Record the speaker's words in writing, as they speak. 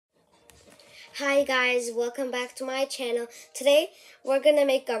Hi guys, welcome back to my channel. Today we're gonna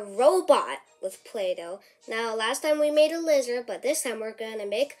make a robot with Play-Doh. Now last time we made a lizard, but this time we're gonna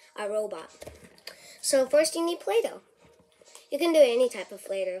make a robot. So first you need Play-Doh. You can do any type of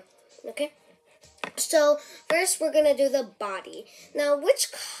Play-Doh, okay? So first we're gonna do the body. Now which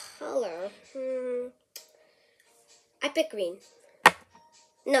color? I picked green.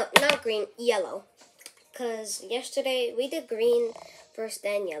 No, not green, yellow. Cause yesterday we did green first,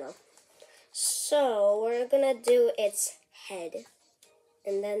 then yellow. So we're gonna do its head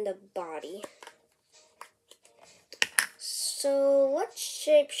and then the body. So what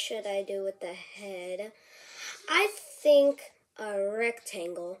shape should I do with the head? I think a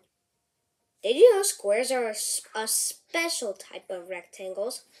rectangle. Did you know squares are a special type of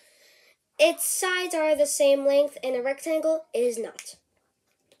rectangles? Its sides are the same length and a rectangle is not.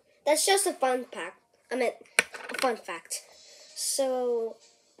 That's just a fun fact. A fun fact. So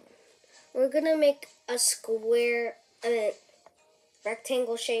we're gonna make a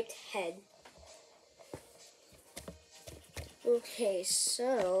rectangle shaped head. Okay,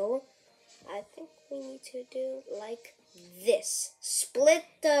 so I think we need to do like this. Split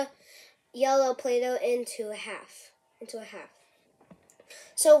the yellow Play-Doh into a half.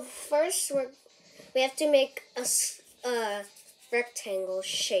 So first we have to make a rectangle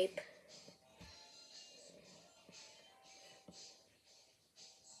shape.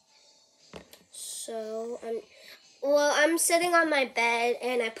 So I'm sitting on my bed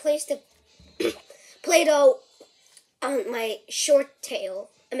and I placed the Play-Doh on my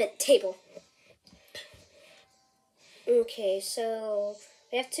table. Okay, so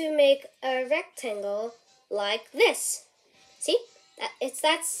we have to make a rectangle like this. See? It's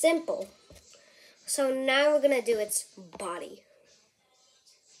that simple. So now we're gonna do its body.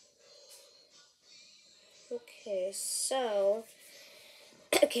 Okay, so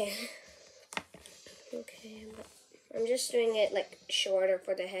okay, I'm just doing it like shorter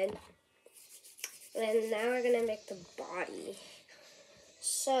for the head. And now we're gonna make the body.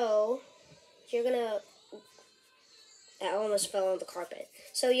 So you're gonna, I almost fell on the carpet.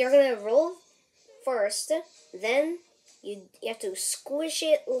 So you're gonna roll first, then you have to squish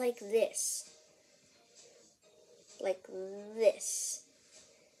it like this. Like this.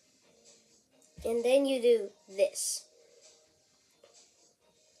 And then you do this.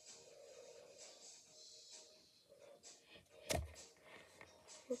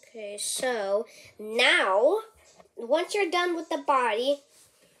 Okay, so now, once you're done with the body,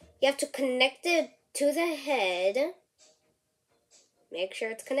 you have to connect it to the head. Make sure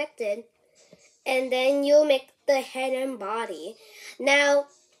it's connected. And then you'll make the head and body. Now,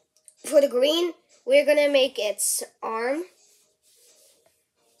 for the green, we're going to make its arm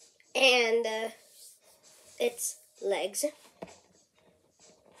and its legs.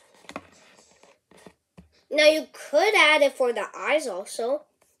 Now, you could add it for the eyes also.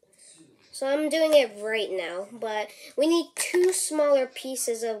 So I'm doing it right now, but we need 2 smaller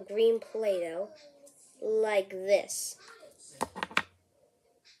pieces of green Play-Doh, like this.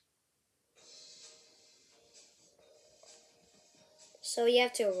 So you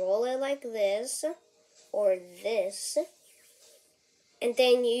have to roll it like this, or this, and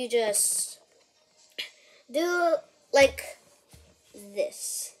then you just do like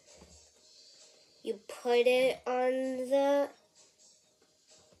this. You put it on the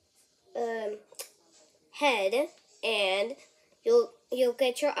head, and you'll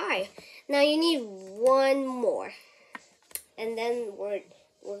get your eye. Now you need 1 more, and then we're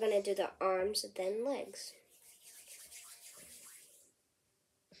gonna do the arms, then legs.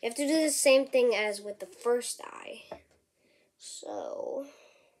 You have to do the same thing as with the first eye. So,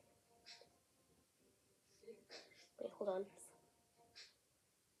 wait, hold on.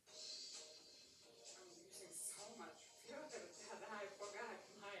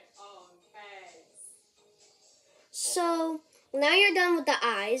 So, now you're done with the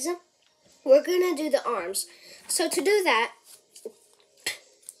eyes. We're gonna do the arms. So to do that,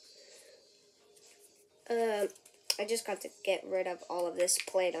 I just got to get rid of all of this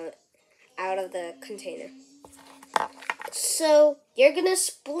Play-Doh out of the container. So you're gonna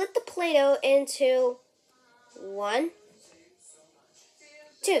split the Play-Doh into 1,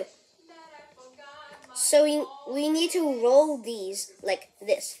 2. So we need to roll these like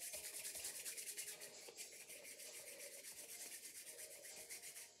this.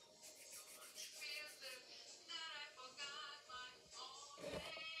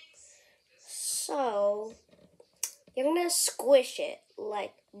 So you're gonna squish it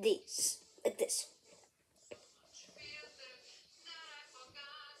like this.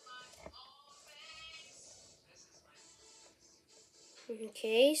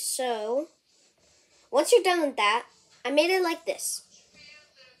 Okay, so Once you're done with that, I made it like this.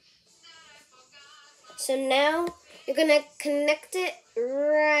 So now you're gonna connect it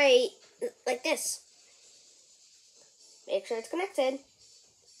right like this. Make sure it's connected.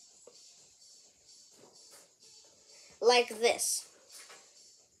 Like this.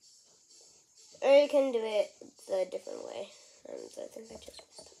 Or you can do it the different way. I think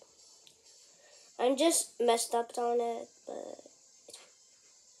I'm just messed up on it, but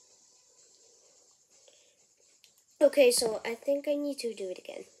okay, so I think I need to do it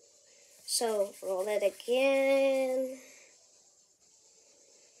again. So roll it again.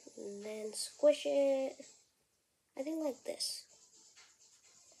 And then squish it. I think like this.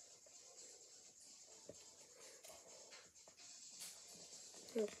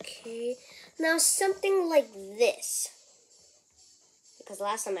 Okay, now something like this. Because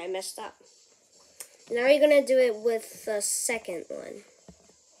last time I messed up. Now you're gonna do it with the second one.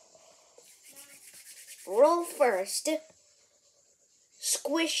 Roll first.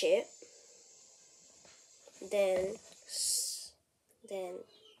 Squish it. Then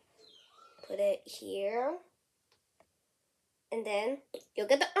put it here. And then you'll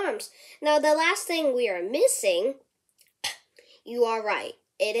get the arms. Now the last thing we are missing, you are right,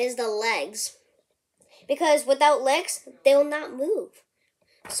 it is the legs. Because without legs, they will not move.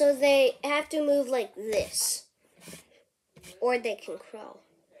 So they have to move like this. Or they can crawl.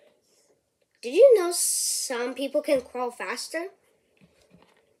 Did you know some people can crawl faster?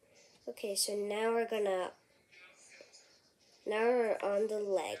 Okay, so now we're on the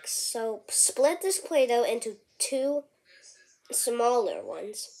legs. So split this Play-Doh into 2 smaller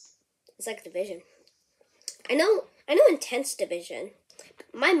ones. It's like division. I know intense division.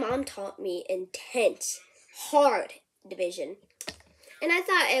 My mom taught me intense, hard division. And I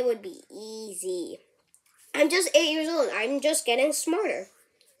thought it would be easy. I'm just 8 years old. I'm just getting smarter.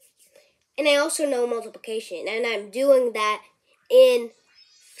 And I also know multiplication. And I'm doing that in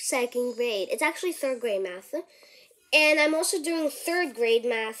 2nd grade. It's actually 3rd grade math. And I'm also doing 3rd grade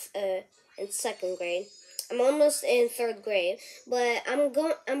math in 2nd grade. I'm almost in 3rd grade. But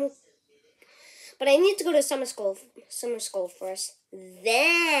but I need to go to summer school first.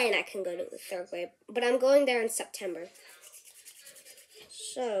 Then I can go to the 3rd grade. But I'm going there in September.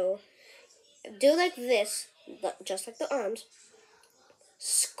 So, do like this, but just like the arms.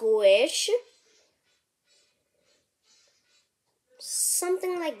 Squish.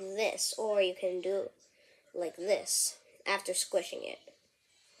 Something like this, or you can do like this after squishing it.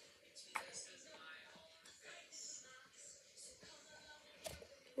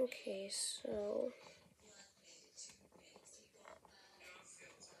 Okay, so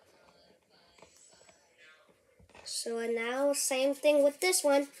now same thing with this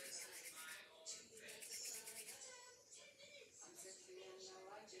one.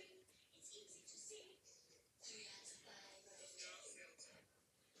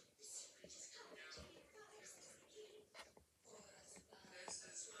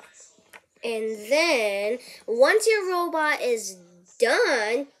 And then once your robot is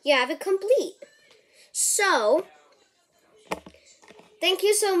done, you have it complete. So thank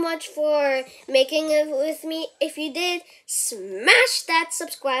you so much for making it with me. If you did, smash that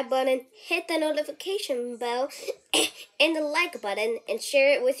subscribe button, hit the notification bell, and the like button, and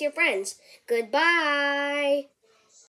share it with your friends. Goodbye.